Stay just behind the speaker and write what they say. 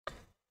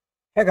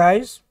Hey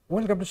guys,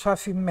 welcome to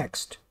Safi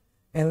Next.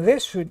 In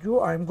this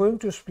video, I'm going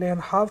to explain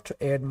how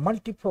to add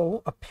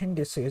multiple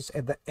appendices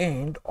at the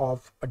end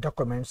of a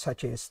document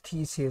such as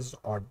thesis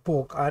or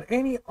book or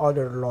any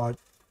other large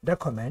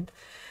document.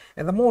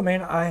 At the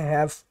moment, I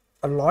have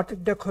a Latex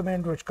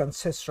document which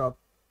consists of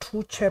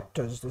two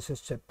chapters. This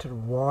is chapter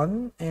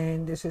 1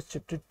 and this is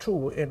chapter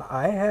 2, and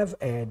I have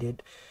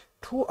added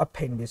two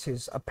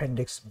appendices,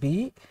 appendix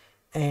B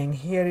and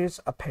here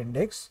is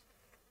appendix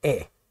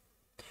A.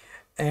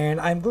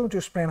 And I'm going to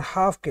explain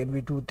how can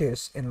we do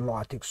this in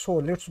Latex. So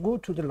let's go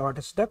to the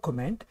Latex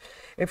document.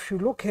 If you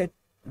look at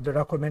the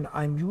document,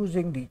 I'm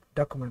using the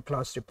document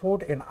class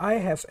report, and I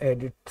have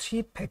added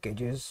three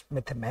packages,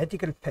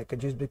 mathematical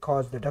packages,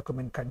 because the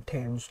document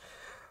contains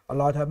a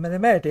lot of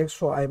mathematics.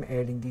 So I'm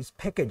adding these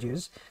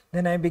packages.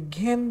 Then I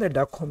begin the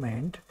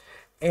document,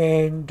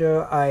 and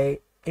I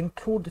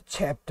include the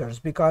chapters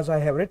because I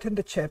have written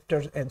the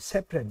chapters in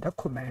separate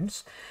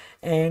documents,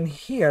 and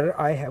here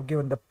I have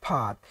given the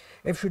path.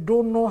 If you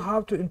don't know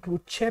how to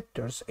include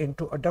chapters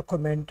into a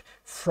document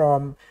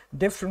from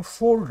different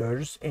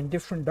folders in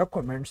different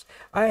documents,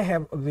 I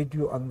have a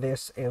video on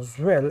this as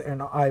well,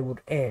 and I would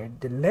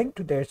add the link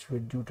to that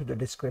video to the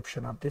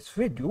description of this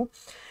video.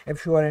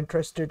 If you are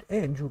interested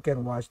in, you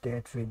can watch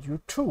that video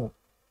too.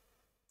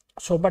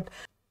 But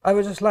I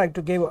would just like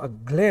to give a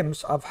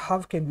glimpse of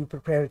how can we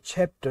prepare a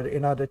chapter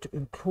in order to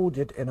include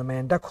it in a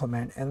main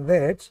document, and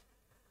that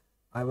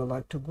I would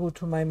like to go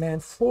to my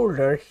main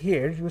folder.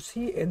 Here you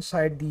see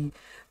inside the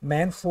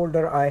main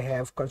folder I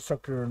have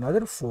constructed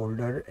another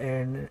folder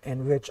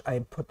in which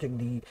I'm putting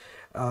the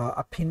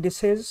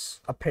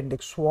appendices,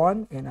 appendix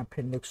 1 and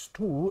appendix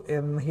 2,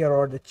 and here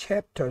are the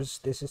chapters.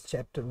 This is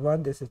chapter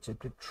 1, this is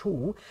chapter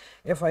 2.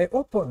 If I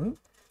open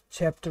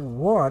chapter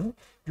 1,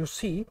 you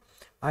see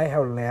I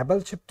have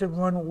labeled chapter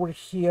 1 over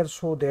here,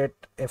 so that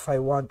if I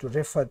want to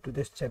refer to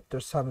this chapter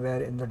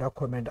somewhere in the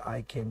document,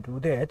 I can do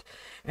that.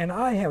 And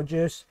I have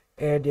just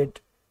added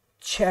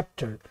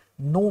chapter,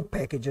 no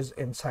packages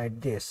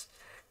inside this,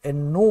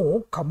 and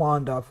no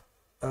command of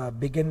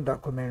begin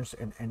documents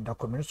and end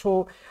documents.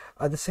 So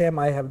the same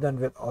I have done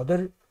with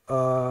other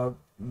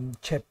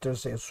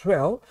chapters as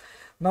well.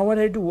 Now what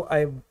I do,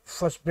 I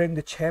first bring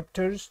the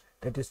chapters,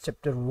 that is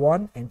chapter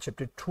 1 and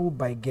chapter 2,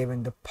 by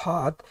giving the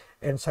path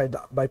inside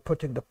by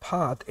putting the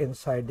path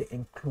inside the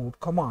include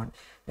command.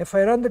 If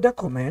I run the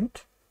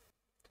document,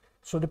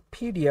 so the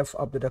PDF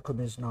of the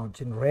document is now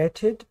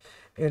generated,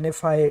 and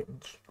if I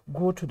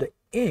go to the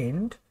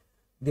end,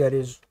 there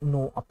is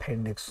no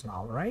appendix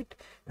now, right?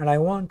 And I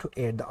want to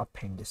add the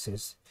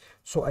appendices.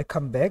 So I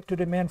come back to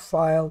the main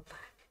file,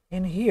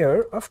 and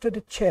here after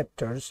the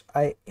chapters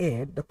I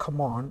add the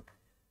command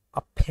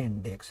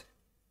appendix,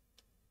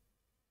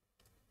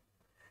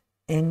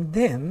 and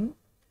then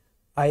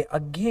I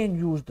again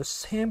use the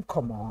same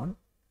command,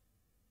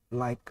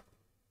 like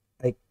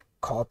I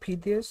copy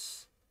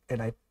this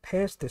and I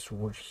paste this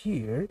over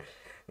here,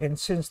 and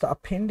since the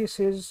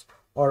appendices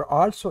are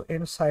also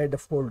inside the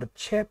folder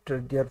chapter,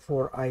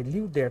 therefore I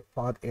leave that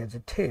path as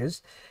it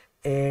is,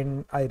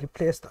 and I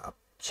replace the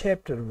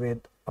chapter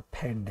with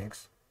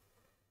appendix,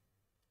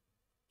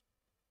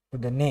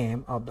 with the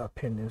name of the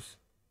appendix,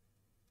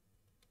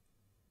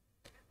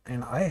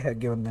 and I have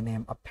given the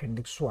name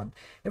appendix 1.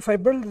 If I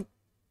build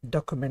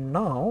document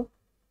now,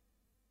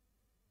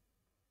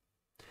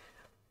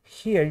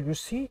 here you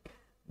see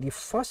the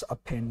first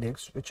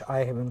appendix which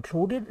I have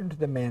included into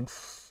the main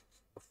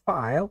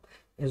file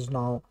is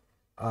now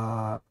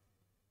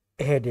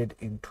added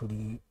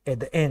into at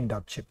the end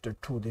of chapter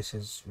 2. This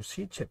is, you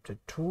see, chapter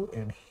 2,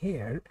 and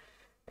here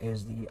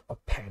is the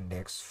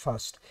appendix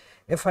first.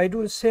 If I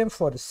do the same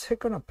for the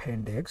second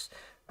appendix,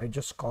 I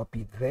just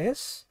copy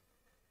this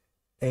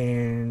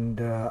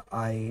and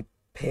I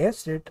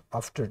paste it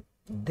after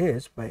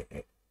this by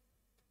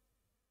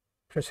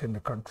pressing the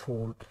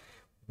Control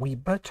V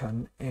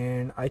button,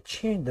 and I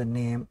change the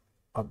name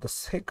of the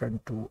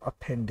second to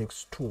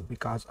appendix 2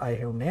 because I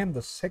have named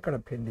the second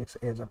appendix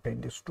as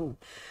appendix 2.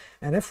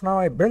 And if now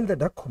I build the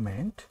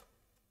document,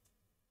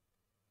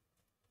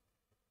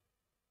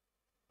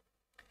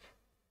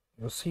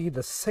 you see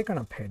the second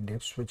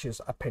appendix, which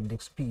is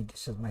appendix B.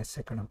 This is my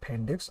second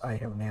appendix. I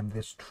have named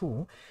this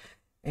 2,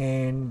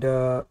 and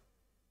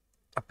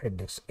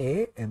appendix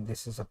A, and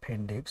this is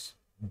appendix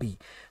B.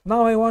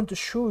 Now I want to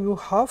show you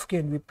how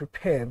can we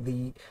prepare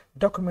the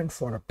document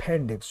for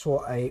appendix. So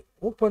I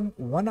open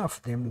one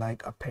of them,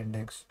 like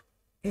appendix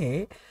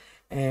A,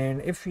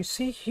 and if you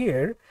see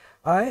here,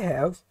 I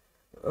have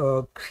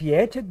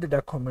created the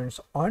documents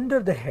under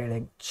the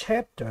heading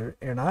chapter,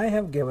 and I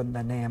have given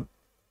the name,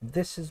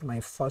 this is my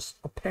first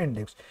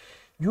appendix.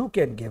 You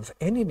can give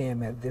any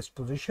name at this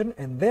position,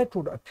 and that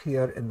would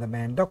appear in the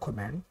main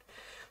document.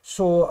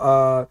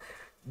 So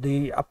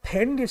the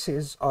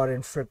appendices are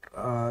in fact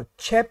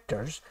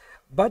chapters,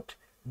 but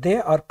they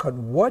are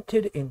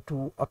converted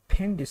into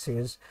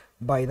appendices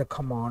by the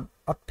command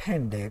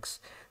appendix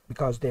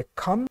because they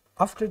come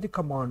after the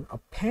command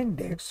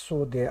appendix,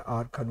 so they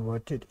are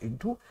converted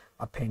into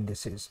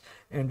appendices.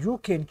 And you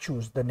can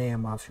choose the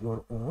name of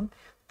your own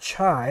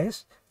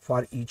choice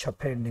for each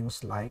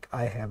appendix like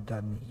I have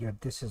done here.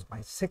 This is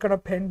my second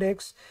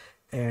appendix,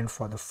 and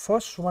for the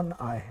first one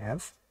I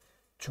have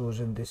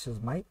chosen this is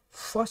my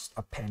first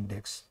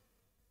appendix.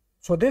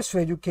 So this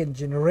way you can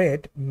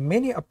generate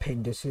many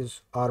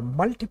appendices or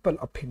multiple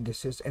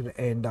appendices at the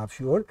end of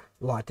your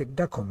LaTeX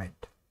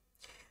document.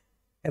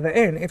 At the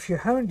end, if you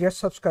haven't yet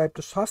subscribed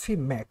to Safi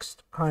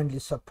Next, kindly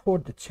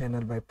support the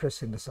channel by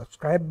pressing the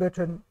subscribe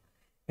button.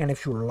 And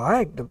if you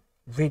like the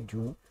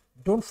video,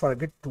 don't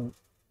forget to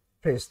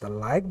press the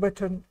like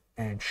button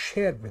and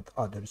share with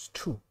others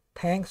too.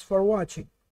 Thanks for watching.